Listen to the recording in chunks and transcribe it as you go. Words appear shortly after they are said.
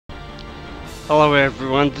Hello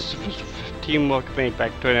everyone, this is Mr. 15, welcome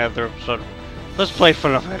back to another episode of Let's Play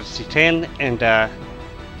Final Fantasy X, and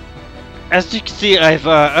as you can see, I've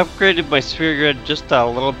upgraded my sphere grid just a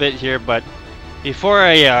little bit here, but before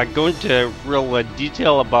I go into real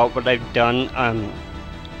detail about what I've done,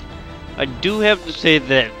 I do have to say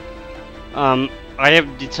that I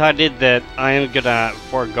have decided that I am gonna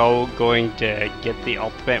forego going to get the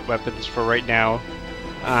ultimate weapons for right now.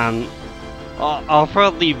 I'll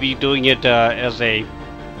probably be doing it as a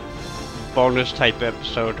bonus type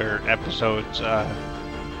episode or episodes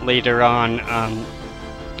later on,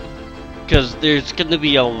 because there's going to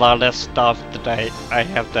be a lot of stuff that I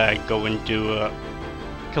have to go and do, a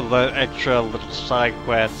couple of extra little side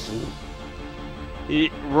quests,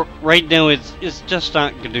 and right now it's just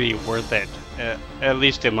not going to be worth it, at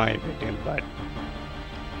least in my opinion. But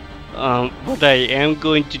what I am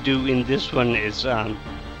going to do in this one is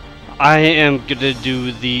I am gonna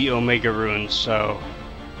do the Omega Runes. So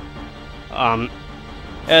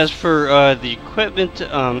as for the equipment,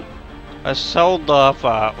 I sold off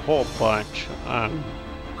a whole bunch.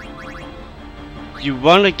 You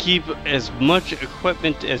want to keep as much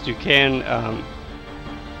equipment as you can,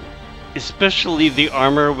 especially the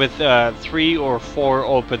armor with 3 or 4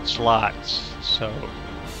 open slots, so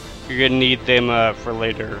you're gonna need them for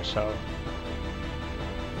later. So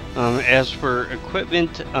as for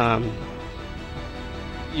equipment,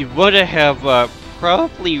 you want to have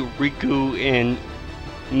probably Riku and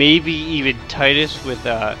maybe even Tidus with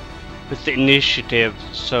the initiative,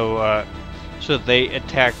 so so they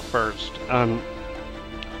attack first. I'm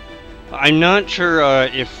not sure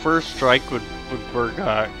if First Strike would work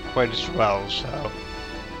quite as well. So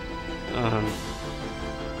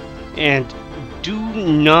and do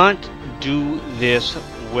not do this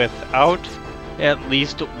without at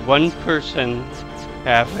least one person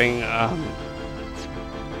having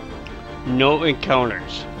no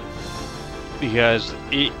encounters, because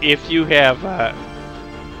if you have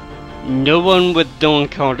no one with no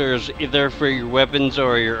encounters, either for your weapons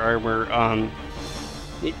or your armor,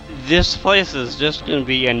 this place is just going to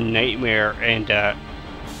be a nightmare, and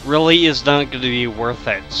really is not going to be worth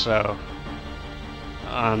it. So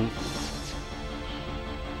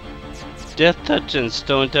Death Touch and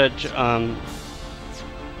Stone Touch,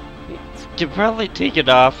 you can probably take it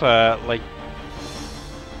off, like,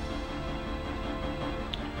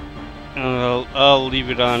 I'll leave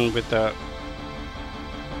it on with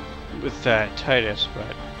Tidus,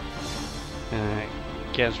 but I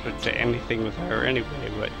guess with anything with her anyway.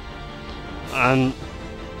 But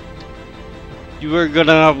you are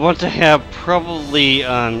gonna want to have probably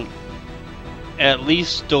at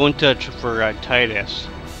least Stone Touch for Tidus,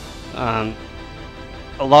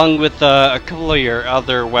 along with a couple of your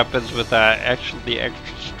other weapons with actually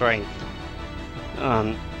extra strength.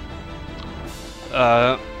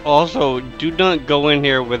 Also, do not go in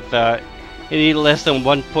here with any less than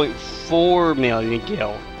 1.4 million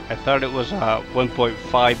gil. I thought it was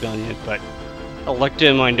 1.5 million, but I looked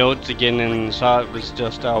in my notes again and saw it was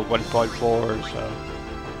just 1.4. So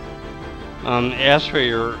as for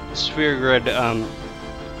your sphere grid,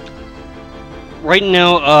 right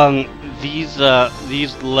now, these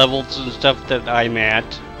levels and stuff that I'm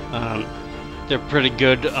at, they're pretty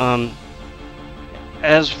good.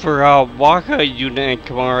 As for Wakka, Yuna, and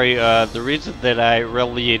Kimahri, the reason that I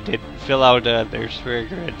really did fill out their sphere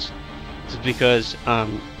grids is because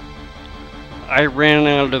I ran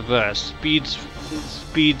out of speed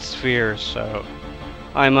spheres. So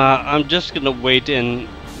I'm just gonna wait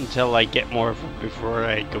until I get more of them before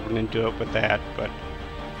I go into it with that. But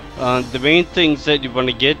the main things that you want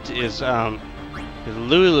to get is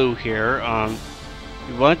Lulu here.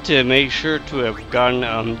 You want to make sure to have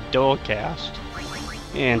gotten Dual Cast,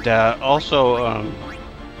 and also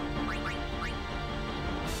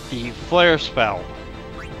the Flare spell.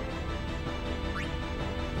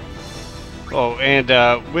 Oh, and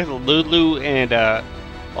with Lulu and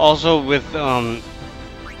also with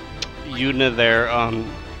Yuna there,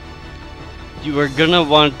 you are gonna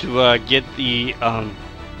want to get the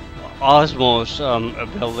Osmos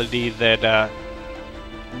ability that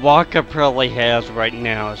Wakka probably has right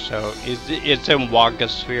now. So it's in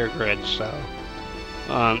Wakka's sphere grid. So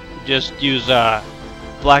just use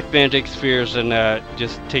Black Magic spheres and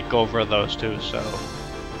just take over those two. So,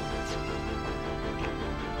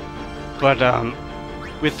 but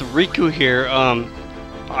with Riku here,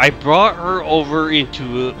 I brought her over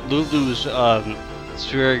into Lulu's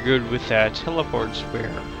sphere grid with that teleport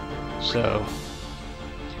sphere. So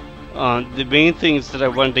the main things that I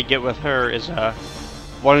wanted to get with her is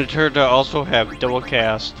wanted her to also have Double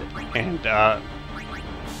Cast and her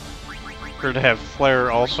to have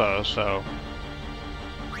Flare also. So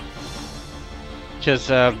Just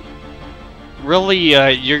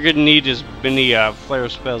really, you're gonna need as many flare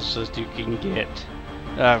spells as you can get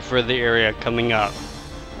for the area coming up.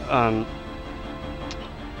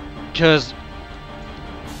 Because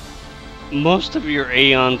most of your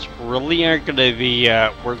Aeons really aren't gonna be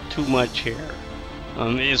worth too much here.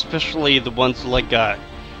 Especially the ones like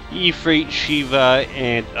Ifrit, Shiva,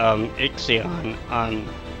 and Ixion.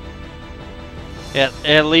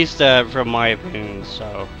 At least from my opinion.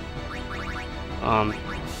 So,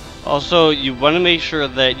 also you want to make sure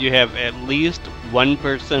that you have at least one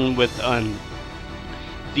person with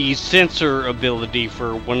the sensor ability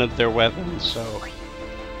for one of their weapons. So,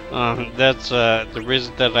 that's the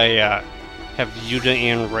reason that I have Yuda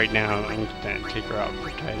in right now. I'm gonna take her out for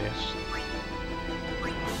Titus.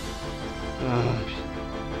 I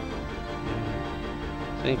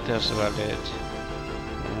think that's about it.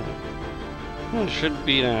 Should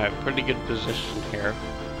be in a pretty good position here.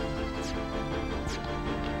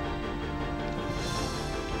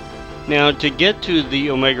 Now, to get to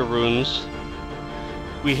the Omega Runes,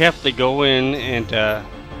 we have to go in and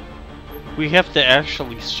we have to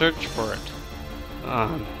actually search for it.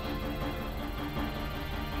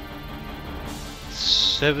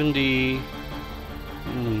 70...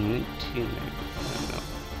 19... I don't know.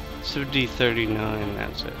 7039,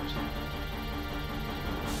 that's it.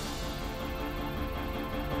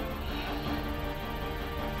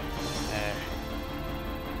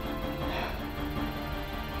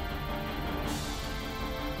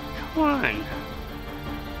 Come on.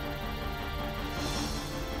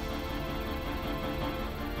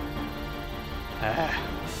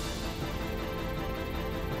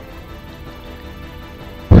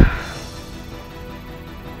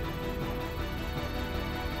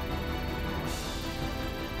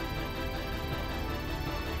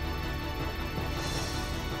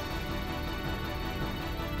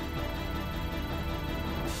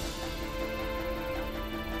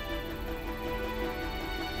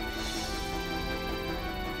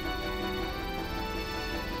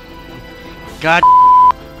 God.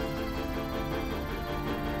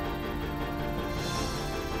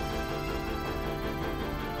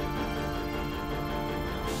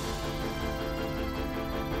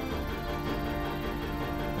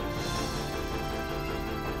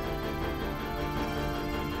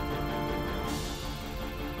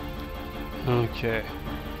 Okay.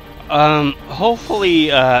 Hopefully,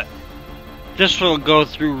 this will go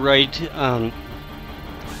through right,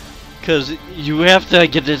 because you have to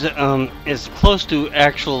get it as close to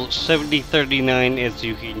actual 7039 as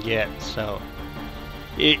you can get. So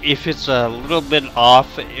if it's a little bit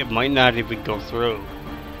off, it might not even go through.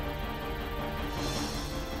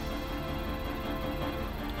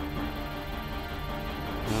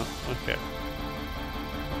 No, okay.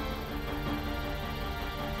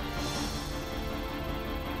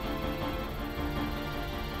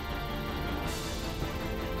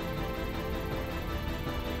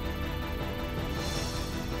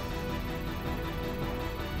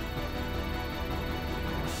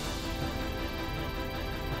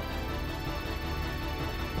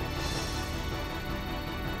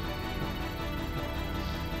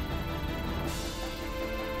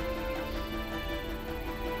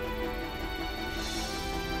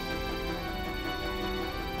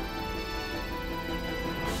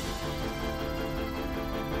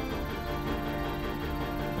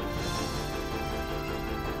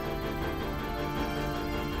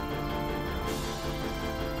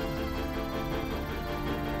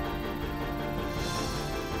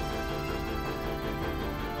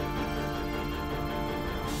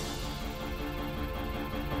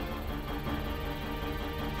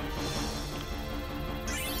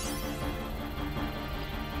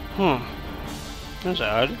 That's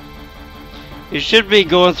odd. It should be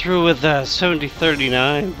going through with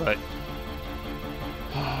 7039, but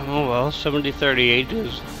oh well, 7038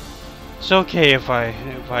 is. It's okay if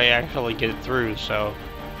I actually get it through. So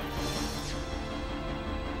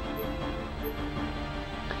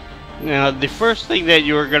now the first thing that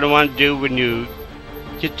you're gonna want to do when you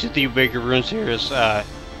get to the Omega Runes here is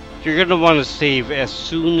you're gonna want to save as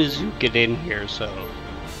soon as you get in here. So.